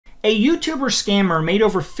A YouTuber scammer made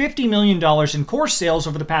over $50 million in course sales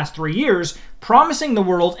over the past 3 years, promising the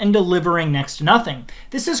world and delivering next to nothing.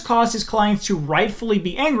 This has caused his clients to rightfully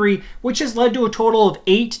be angry, which has led to a total of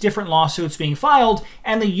 8 different lawsuits being filed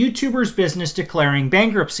and the YouTuber's business declaring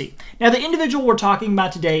bankruptcy. Now, the individual we're talking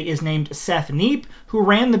about today is named Seth Neep, who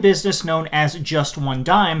ran the business known as Just One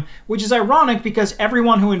Dime, which is ironic because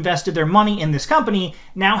everyone who invested their money in this company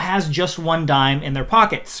now has just one dime in their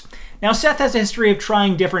pockets. Now, Seth has a history of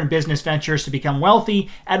trying different business ventures to become wealthy.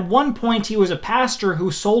 At one point, he was a pastor who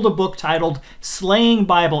sold a book titled Slaying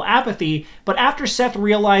Bible Apathy, but after Seth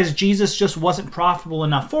realized Jesus just wasn't profitable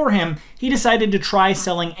enough for him, he decided to try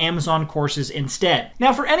selling Amazon courses instead.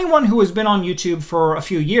 Now, for anyone who has been on YouTube for a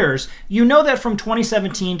few years, you know that from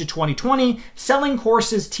 2017 to 2020, selling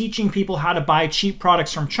courses teaching people how to buy cheap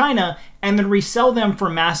products from China and then resell them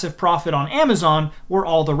for massive profit on Amazon were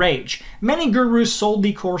all the rage. Many gurus sold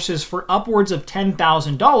the courses for upwards of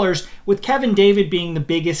 $10,000, with Kevin David being the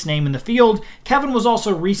biggest name in the field. Kevin was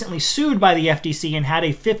also recently sued by the FTC and had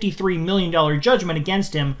a $53 million judgment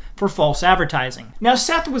against him for false advertising. Now,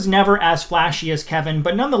 Seth was never as flashy as Kevin,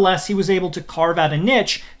 but nonetheless, he was able to carve out a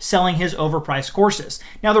niche selling his overpriced courses.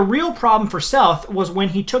 Now, the real problem for Seth was when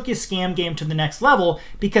he took his scam game to the next level,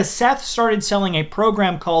 because Seth started selling a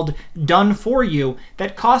program called Done For You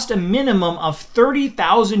that cost a minimum of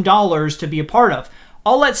 $30,000 to be a part of.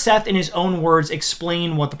 I'll let Seth, in his own words,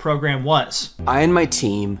 explain what the program was. I and my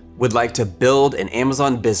team would like to build an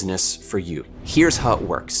Amazon business for you. Here's how it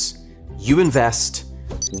works. You invest,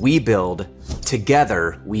 we build,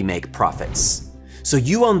 together we make profits. So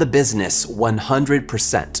you own the business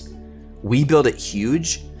 100%. We build it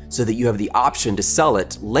huge so that you have the option to sell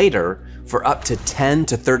it later for up to 10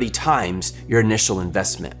 to 30 times your initial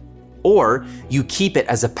investment. Or you keep it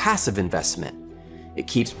as a passive investment. It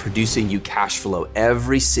keeps producing you cash flow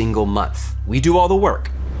every single month. We do all the work.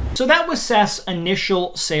 So that was Seth's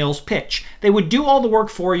initial sales pitch. They would do all the work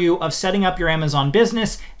for you of setting up your Amazon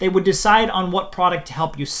business. They would decide on what product to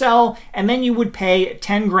help you sell, and then you would pay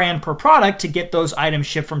 10 grand per product to get those items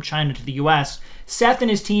shipped from China to the US. Seth and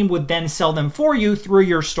his team would then sell them for you through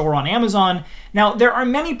your store on Amazon. Now, there are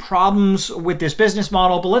many problems with this business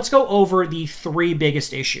model, but let's go over the 3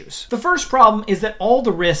 biggest issues. The first problem is that all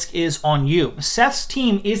the risk is on you. Seth's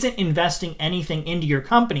team isn't investing anything into your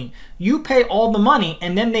company. You pay all the money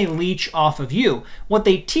and then they leech off of you. What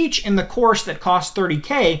they teach in the course that costs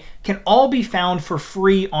 $30K can all be found for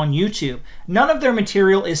free on YouTube. None of their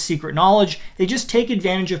material is secret knowledge. They just take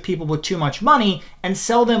advantage of people with too much money and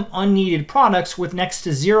sell them unneeded products with next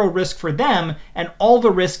to zero risk for them and all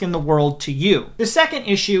the risk in the world to you. The second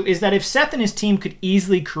issue is that if Seth and his team could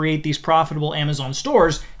easily create these profitable Amazon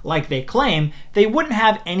stores, like they claim, they wouldn't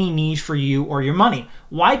have any need for you or your money.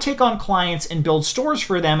 Why take on clients and build stores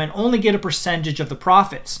for them and only get a percentage of the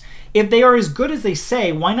profits? If they are as good as they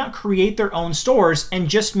say, why not create their own stores and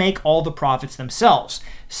just make all the profits themselves?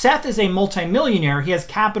 Seth is a multimillionaire. He has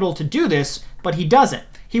capital to do this, but he doesn't.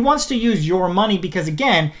 He wants to use your money because,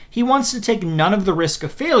 again, he wants to take none of the risk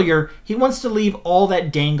of failure. He wants to leave all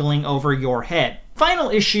that dangling over your head. Final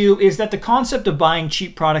issue is that the concept of buying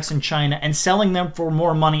cheap products in China and selling them for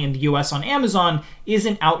more money in the US on Amazon is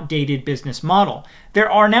an outdated business model. There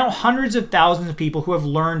are now hundreds of thousands of people who have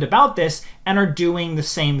learned about this and are doing the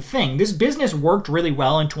same thing. This business worked really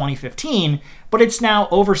well in 2015, but it's now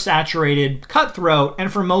oversaturated, cutthroat,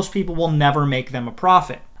 and for most people will never make them a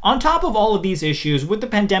profit. On top of all of these issues, with the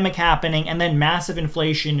pandemic happening and then massive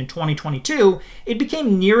inflation in 2022, it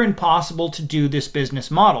became near impossible to do this business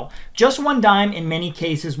model. Just One Dime in many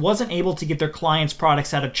cases wasn't able to get their clients'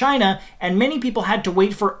 products out of China, and many people had to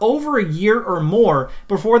wait for over a year or more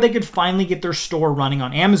before they could finally get their store running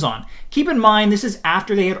on Amazon. Keep in mind, this is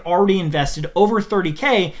after they had already invested over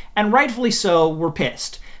 $30K, and rightfully so, were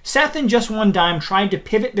pissed. Seth and Just One Dime tried to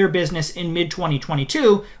pivot their business in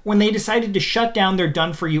mid-2022 when they decided to shut down their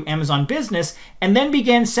done-for-you Amazon business and then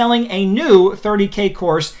began selling a new $30K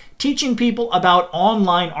course teaching people about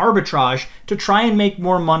online arbitrage to try and make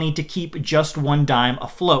more money to keep Just One Dime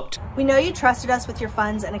afloat. We know you trusted us with your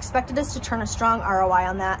funds and expected us to turn a strong ROI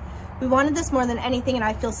on that. We wanted this more than anything, and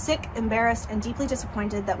I feel sick, embarrassed, and deeply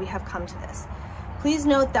disappointed that we have come to this. Please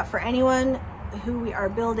note that for anyone who we are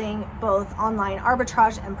building both online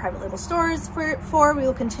arbitrage and private label stores for, we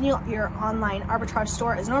will continue your online arbitrage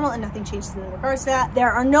store as normal and nothing changes in regards to that. There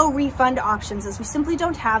are no refund options as we simply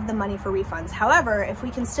don't have the money for refunds. However, if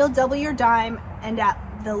we can still double your dime and at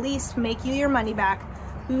the least make you your money back,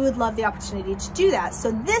 we would love the opportunity to do that.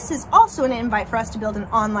 So this is also an invite for us to build an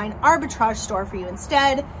online arbitrage store for you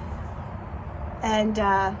instead. And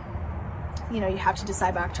you know, you have to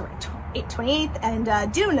decide by October 28th.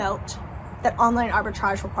 And do note that online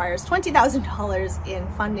arbitrage requires $20,000 in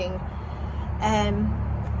funding. And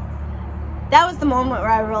that was the moment where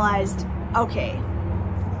I realized, okay,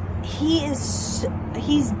 he's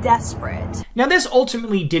desperate. Now this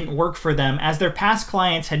ultimately didn't work for them, as their past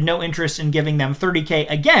clients had no interest in giving them $30K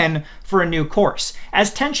again for a new course.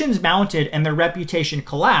 As tensions mounted and their reputation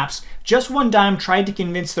collapsed, Just One Dime tried to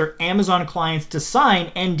convince their Amazon clients to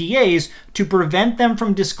sign NDAs to prevent them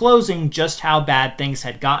from disclosing just how bad things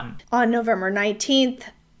had gotten. On November 19th,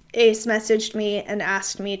 Ace messaged me and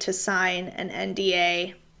asked me to sign an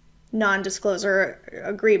NDA, non-disclosure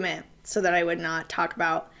agreement, so that I would not talk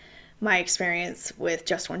about my experience with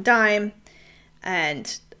Just One Dime,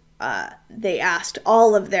 and they asked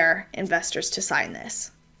all of their investors to sign this,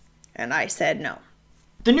 and I said no.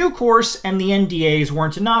 The new course and the NDAs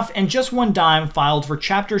weren't enough, and Just One Dime filed for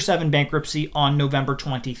Chapter 7 bankruptcy on November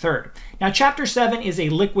 23rd. Now, Chapter 7 is a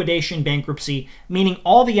liquidation bankruptcy, meaning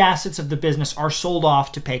all the assets of the business are sold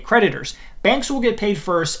off to pay creditors. Banks will get paid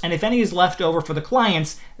first, and if any is left over for the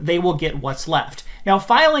clients, they will get what's left. Now,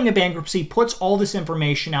 filing a bankruptcy puts all this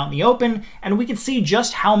information out in the open, and we can see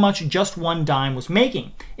just how much Just One Dime was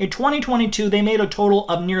making. In 2022, they made a total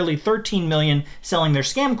of nearly $13 million selling their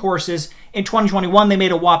scam courses. In 2021, they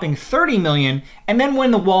made a whopping $30 million, and then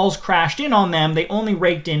when the walls crashed in on them, they only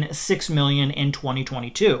raked in $6 million in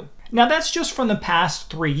 2022. Now that's just from the past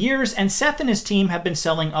 3 years, and Seth and his team have been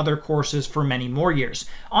selling other courses for many more years.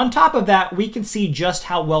 On top of that, we can see just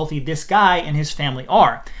how wealthy this guy and his family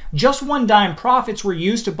are. Just One Dime profits were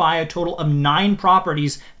used to buy a total of 9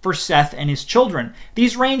 properties for Seth and his children.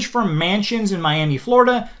 These range from mansions in Miami,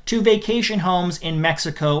 Florida, to vacation homes in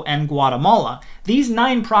Mexico and Guatemala. These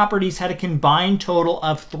 9 properties had a combined total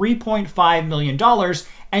of $3.5 million,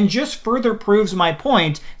 and just further proves my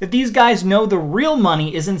point that these guys know the real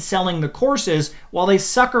money is in selling the courses while they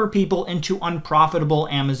sucker people into unprofitable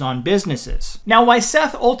Amazon businesses. Now, why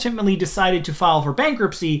Seth ultimately decided to file for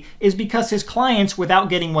bankruptcy is because his clients, without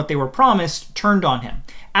getting what they were promised, turned on him.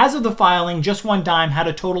 As of the filing, Just One Dime had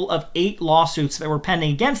a total of 8 lawsuits that were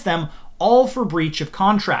pending against them, all for breach of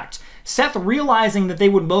contract. Seth, realizing that they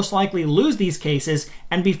would most likely lose these cases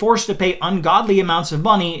and be forced to pay ungodly amounts of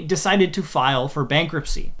money, decided to file for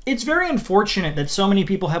bankruptcy. It's very unfortunate that so many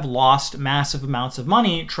people have lost massive amounts of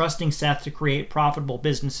money trusting Seth to create profitable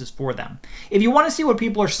businesses for them. If you want to see what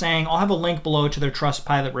people are saying, I'll have a link below to their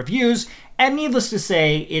Trustpilot reviews, and needless to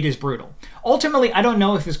say, it is brutal. Ultimately, I don't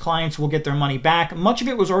know if his clients will get their money back. Much of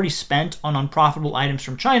it was already spent on unprofitable items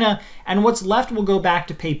from China, and what's left will go back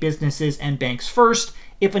to pay businesses and banks first.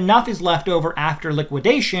 If enough is left over after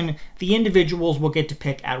liquidation, the individuals will get to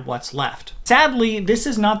pick at what's left. Sadly, this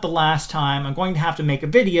is not the last time I'm going to have to make a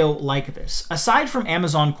video like this. Aside from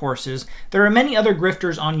Amazon courses, there are many other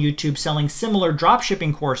grifters on YouTube selling similar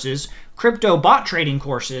dropshipping courses, crypto bot trading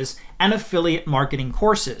courses, and affiliate marketing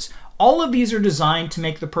courses. All of these are designed to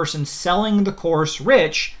make the person selling the course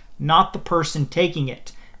rich, not the person taking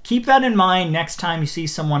it. Keep that in mind next time you see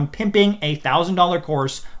someone pimping a $1,000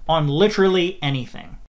 course on literally anything.